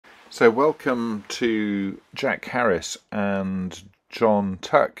So welcome to Jack Harris and John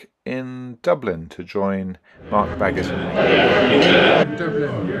Tuck in Dublin to join Mark Baggett and me.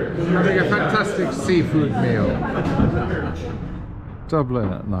 Dublin, having a fantastic seafood meal.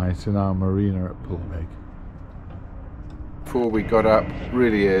 Dublin at night in our marina at Poolbeg. Before we got up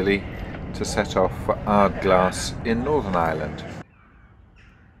really early to set off for Ardglass in Northern Ireland.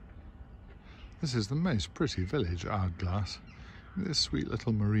 This is the most pretty village, Ardglass. This sweet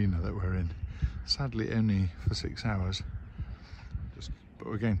little marina that we're in. Sadly only for 6 hours. But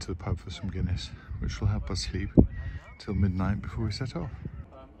we're going to the pub for some Guinness, which will help us sleep till midnight before we set off.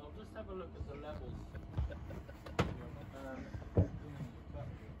 I'll just have a look at the levels.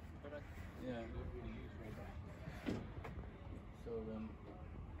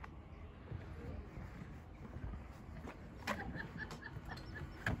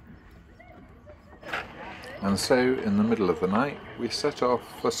 And so, in the middle of the night, we set off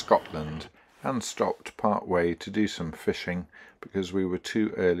for Scotland and stopped part way to do some fishing because we were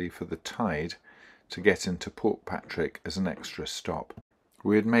too early for the tide to get into Portpatrick as an extra stop.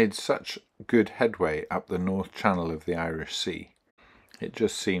 We had made such good headway up the North Channel of the Irish Sea, it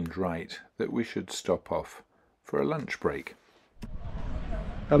just seemed right that we should stop off for a lunch break.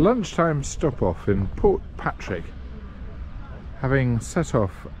 A lunchtime stop off in Portpatrick. Having set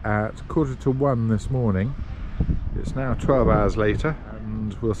off at 1:45 this morning, it's now 12 hours later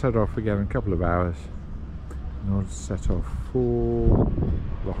and we'll set off again in a couple of hours in order to set off for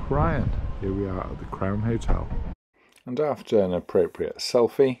Loch Ryan. Here we are at the Crown Hotel. And after an appropriate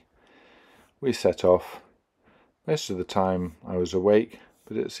selfie, we set off. Most of the time I was awake,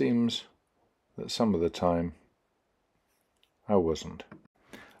 but it seems that some of the time I wasn't.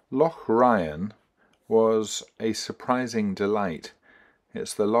 Loch Ryan was a surprising delight.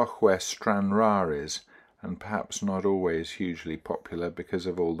 It's the loch where Stranraer is, and perhaps not always hugely popular because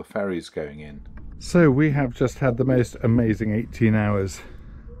of all the ferries going in. So we have just had the most amazing 18 hours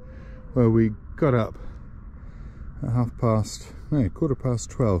where we got up at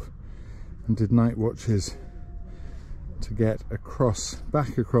 12:15 and did night watches to get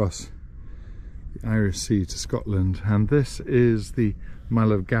back across the Irish Sea to Scotland, and this is the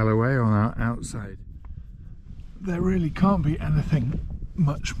Mull of Galloway on our outside. There really can't be anything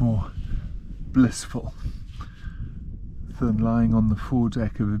much more blissful than lying on the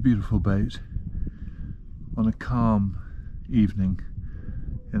foredeck of a beautiful boat on a calm evening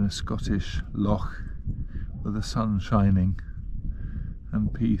in a Scottish loch with the sun shining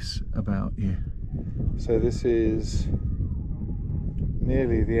and peace about you. So this is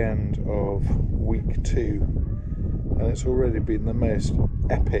nearly the end of week 2 and it's already been the most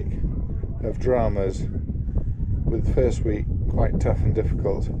epic of dramas, with the first week quite tough and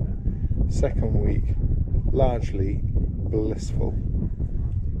difficult, second week largely blissful,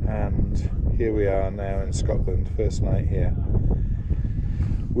 and here we are now in Scotland, first night here,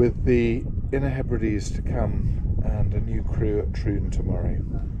 with the Inner Hebrides to come and a new crew at Troon tomorrow.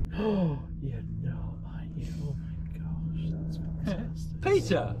 Oh, yeah, no, oh my gosh, that's fantastic.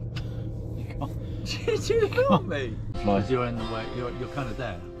 Peter! Did you film me? Because you're in the way, you're kind of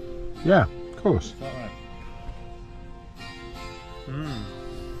there. Yeah, of course. Is that right?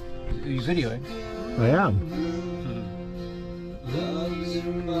 Are you videoing? I am.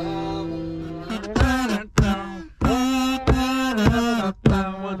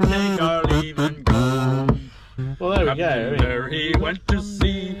 Take our leave and go. Well, there we go. Where he went to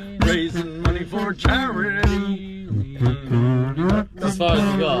sea, raising money for charity. As far as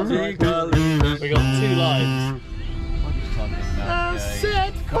we got. We got 2 lines. I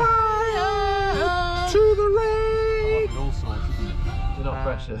set fire to the rain. All sorts, isn't it? You're not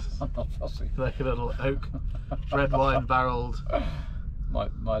precious. I'm not fussy. Like a little oak, red wine barrelled.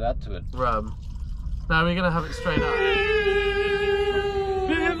 Might add to it. Rum. Now we're gonna have it straight up.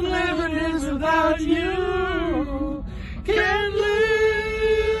 If living is without you, can't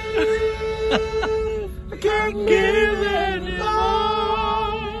live, can't give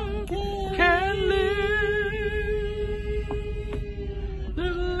anymore, can't live.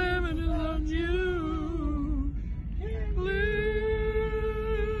 If living is without you, can't live,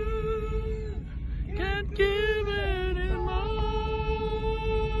 can't give anymore.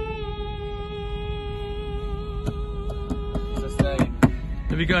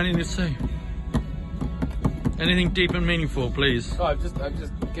 Have you got anything to say? Anything deep and meaningful, please? Oh, I've just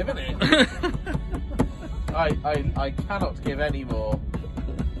given it. I cannot give any more.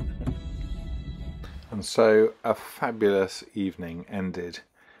 And so a fabulous evening ended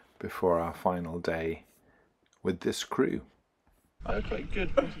before our final day with this crew. They're quite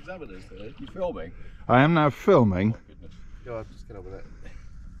good cross-examiners, though. You filming? I am now filming. Go on, just get on with it.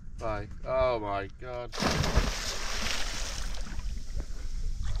 Bye. Oh my god.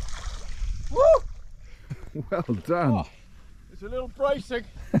 Woo! Well done. Oh, it's a little bracing.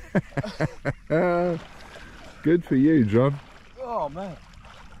 Good for you, John. Oh man.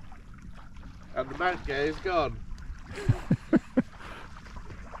 And the mount gear is gone.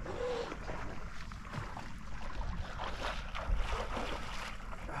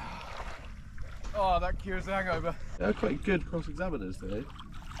 Oh, that cures the hangover. They're quite good cross-examiners, though.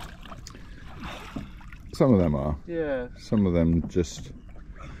 Some of them are. Yeah. Some of them just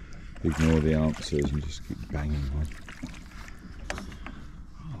ignore the answers and just keep banging on.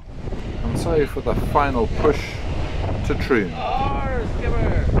 And so for the final push to Troon.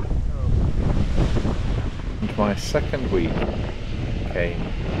 Skipper! And my second week came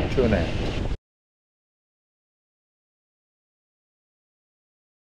to an end.